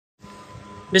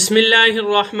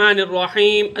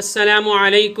बिस्मिल्लाहिर्रहमानिर्रहीम। अस्सलामु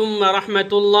अलैकुम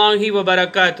वरहमतुल्लाहि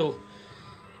वबरकातुहू।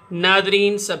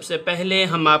 नादरीन, सबसे पहले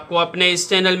हम आपको अपने इस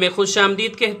चैनल में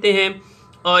खुशामदीद कहते हैं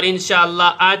और इंशाअल्लाह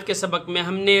आज के सबक में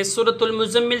हमने सूरह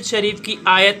मुज़म्मिल शरीफ की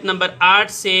आयत नंबर 8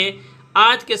 से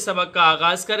आज के सबक का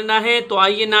आगाज़ करना है। तो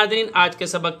आइए नादरीन, आज के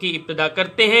सबक की इब्तिदा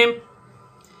करते हैं।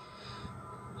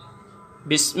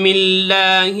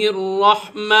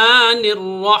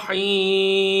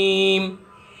 बिस्मिल्लाहिर्रहमानिर्रहीम।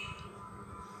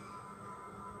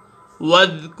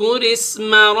 वज़्कुर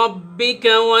इस्म रब्बिक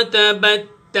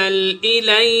वतबत्तल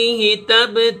इलैहि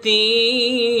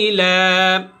तब्तीला।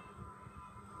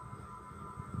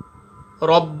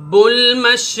 रब्बुल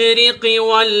मशरिक़ि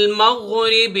वल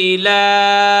मग़रिबि ला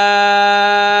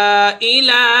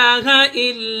इलाहा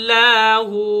इल्ला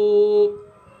हु।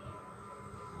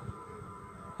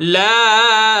 ला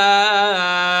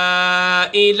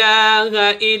इलाहा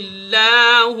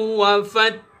इल्ला हुवा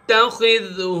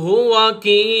फत्तखिज़हु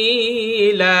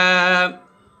वकीला।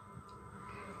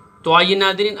 तो आइए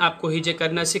नादरीन, आपको हिजे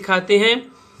करना सिखाते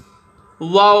हैं।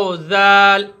 वाव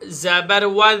ज़ाल ज़बर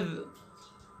वज़,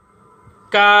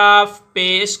 काफ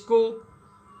पेश को,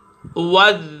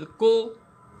 वज़ को,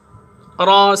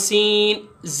 रौसीन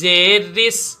ज़ेर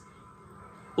रिस,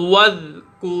 वज़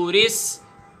कुरिस,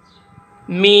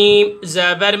 मीम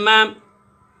ज़बर म,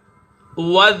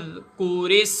 वज़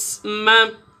कुरिस्म,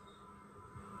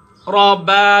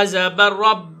 रबा ज़बर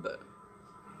रब,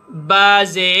 बा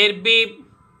ज़ेर बी,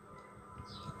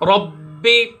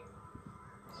 रब्बी,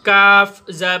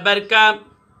 काफ ज़बर का,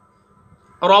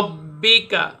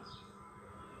 रब्बिका,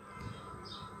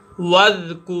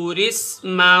 वज़्कुर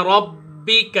इस्म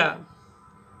रब्बिका।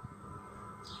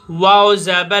 वाव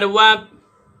ज़बर व,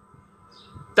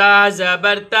 ता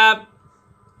ज़बर ता,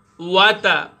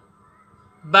 वता,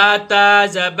 बाता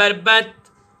ज़बर बत,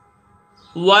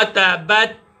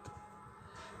 वतबत,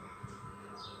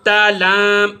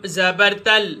 तलाम ज़बर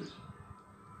तल,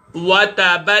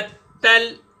 वतबत्तल,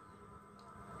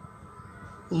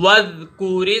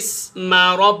 वज़्कुर इस्म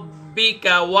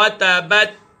रब्बिका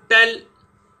वतबत्तल।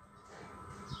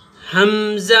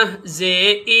 हमज़ा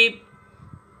ज़ेइब,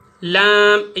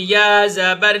 लाम या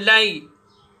ज़बर लै,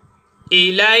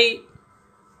 इलै,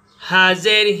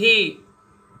 हाज़िर ही,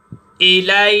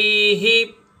 इलैहि।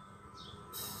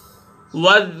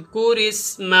 वज़्कुर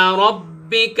इस्म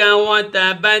रब्बिका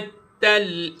वतबत्तल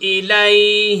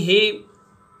इलैहि।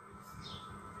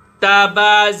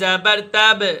 तबा ज़बर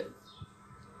तब,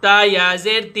 ता या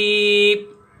ज़ेर तीब,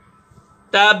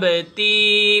 तब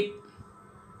तीब।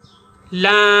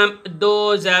 लाम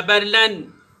दो ज़बर लन,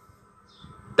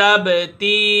 तब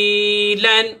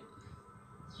तीलन।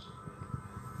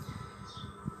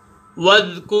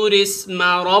 वज़्कुर इस्म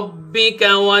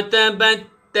रब्बिका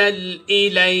वतबत्तल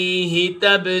इलैहि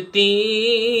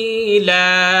तब्तीला।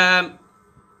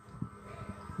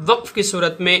 वक्फ की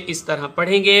सूरत में इस तरह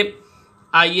पढ़ेंगे।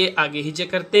 आइए आगे हिजे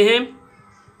करते हैं।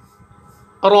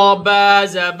 रबा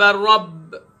ज़बर रब,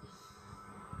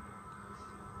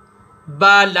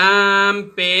 बालाम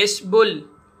पेश बुल,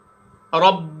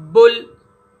 रब्बुल।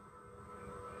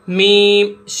 मीम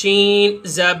शीन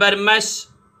ज़बर मश,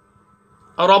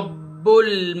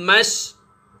 रब्बुल मश,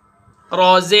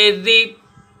 रा ज़ेर री,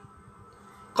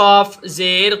 क़ाफ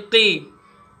ज़ेर क़ी,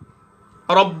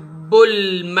 रब्बुल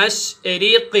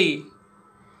मशरिक़ी।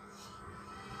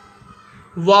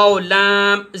 वाव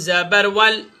लाम ज़बर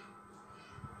वल,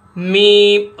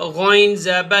 मीम ग़ैन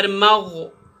ज़बर मग़,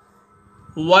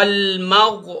 वल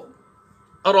मग़,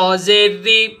 रा ज़ेर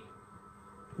री,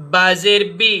 बा ज़ेर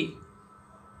बी,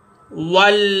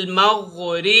 वल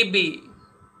मग़रिबी।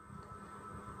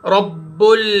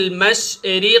 रब्बुल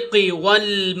मशरिक़ि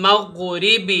वल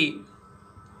मग़रिबी।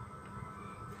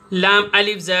 लाम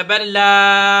अलिफ ज़बर ला,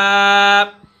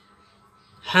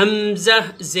 हमज़ा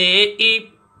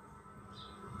ज़ेइब,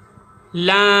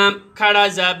 लाम खड़ा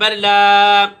ज़बर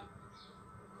ला,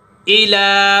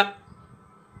 इला,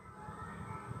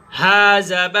 हा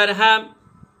ज़बर हा,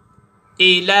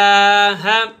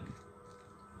 इलाहा।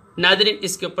 नादरीन,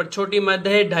 इसके ऊपर छोटी मद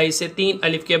है 2.5 से 3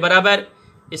 अलिफ के बराबर।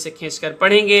 इसे खींचकर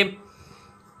पढ़ेंगे।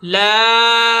 ला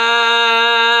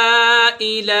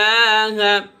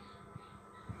इलाहा,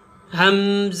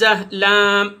 हमज़ा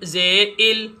लाम ज़ेर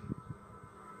इल,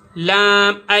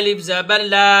 लाम अलिफ ज़बर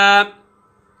ला,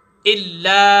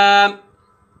 इल्ला,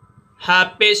 हा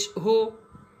पेश हु,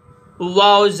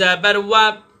 वाव ज़बर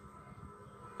व,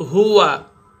 हुआ।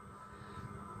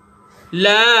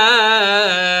 ला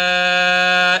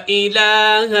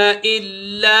इलाहा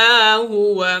इल्ला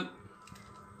हुआ।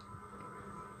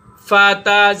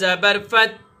 फ़ा ज़बर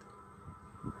फ़त,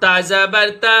 ता ज़बर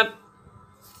तब,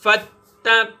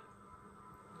 फ़त्तब।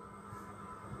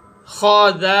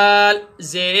 ख़ादाल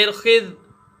ज़ेर ख़िद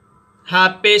हा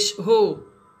पेश हु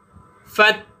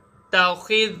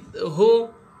फत्तख़िज़हु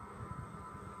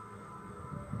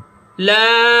ला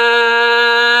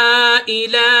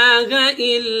इलाहा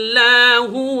इल्ला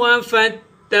हुवा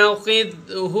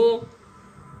फत्तख़िज़हु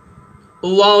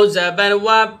वाव ज़बर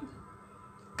वब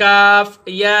काफ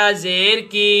या ज़ेर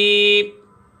की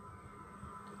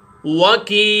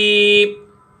वकी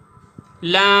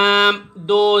लाम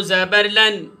दो ज़बर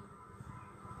लन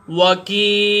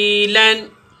वकीलन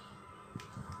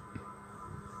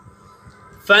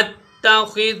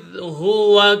फत्तख़िज़हु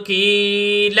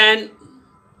वकीलन।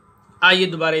 आइए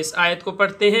दोबारा इस आयत को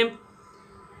पढ़ते हैं।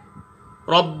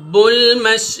 रब्बुल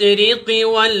मशरिक़ि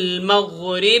वल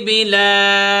मग़रिबि ला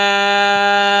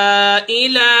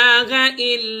इलाहा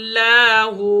इल्ला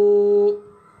हु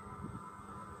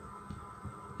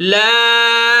ला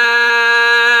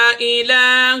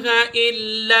इलाहा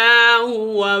इल्ला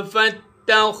हुवा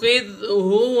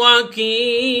फत्तख़िज़हु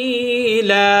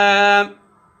वकीला।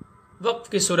 वक्फ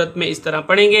की सूरत में इस तरह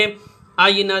पढ़ेंगे।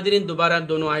 आइए नाज़रीन दोबारा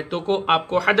दोनों आयतों को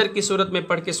आपको हदर की सूरत में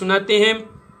पढ़ के सुनाते हैं।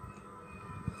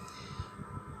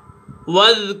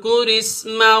 वज़्कुर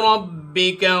इस्म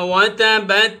रब्बिका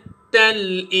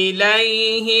वतबत्तल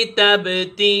इलैहि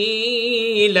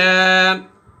तब्तीला।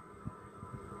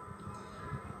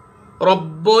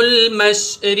 रब्बुल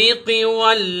मशरिक़ि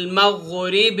वल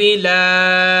मग़रिबि ला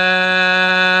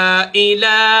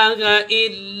इलाहा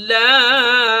इल्ला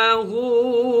हु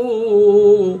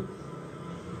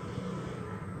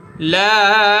ला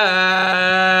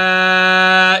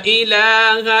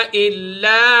इलाहा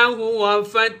इल्ला हुवा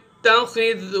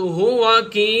फत्तख़िज़हु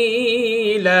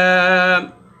वकीला।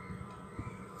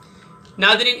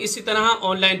 नाज़रीन इसी तरह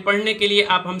ऑनलाइन पढ़ने के लिए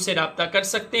आप हमसे रब्ता कर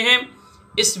सकते हैं।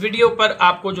 इस वीडियो पर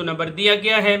आपको जो नंबर दिया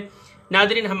गया है,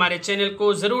 नाज़रीन हमारे चैनल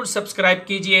को ज़रूर सब्सक्राइब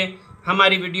कीजिए,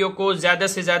 हमारी वीडियो को ज़्यादा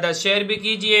से ज़्यादा शेयर भी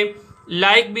कीजिए,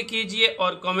 लाइक भी कीजिए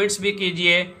और कमेंट्स भी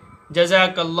कीजिए।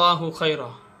 जज़ाकल्लाहु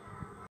खैरा।